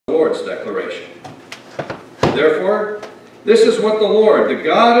Lord's declaration. Therefore, this is what the Lord, the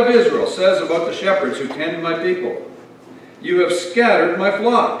God of Israel, says about the shepherds who tend my people. You have scattered my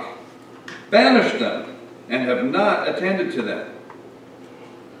flock, banished them, and have not attended to them.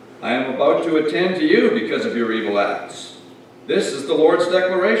 I am about to attend to you because of your evil acts. This is the Lord's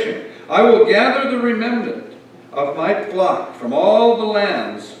declaration. I will gather the remnant of my flock from all the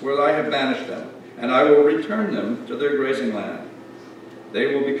lands where I have banished them, and I will return them to their grazing land.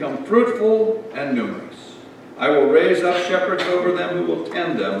 They will become fruitful and numerous. I will raise up shepherds over them who will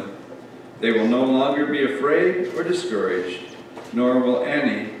tend them. They will no longer be afraid or discouraged, nor will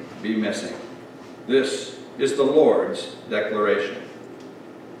any be missing. This is the Lord's declaration.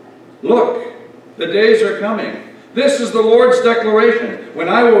 Look, the days are coming. This is the Lord's declaration, when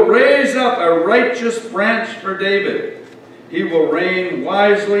I will raise up a righteous branch for David. He will reign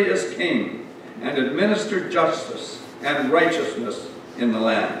wisely as king and administer justice and righteousness in the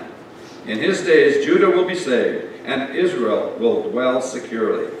land. In his days, Judah will be saved, and Israel will dwell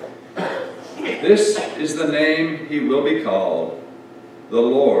securely. This is the name he will be called, the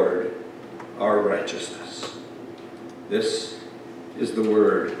Lord our righteousness. This is the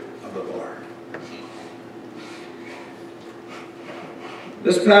word of the Lord.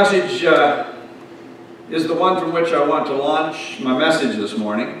 This passage is the one from which I want to launch my message this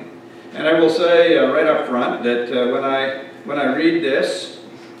morning. And I will say right up front that when I read this,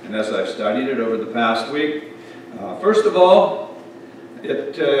 and as I've studied it over the past week, first of all,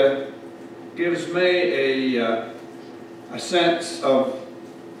 it gives me a sense of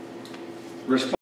responsibility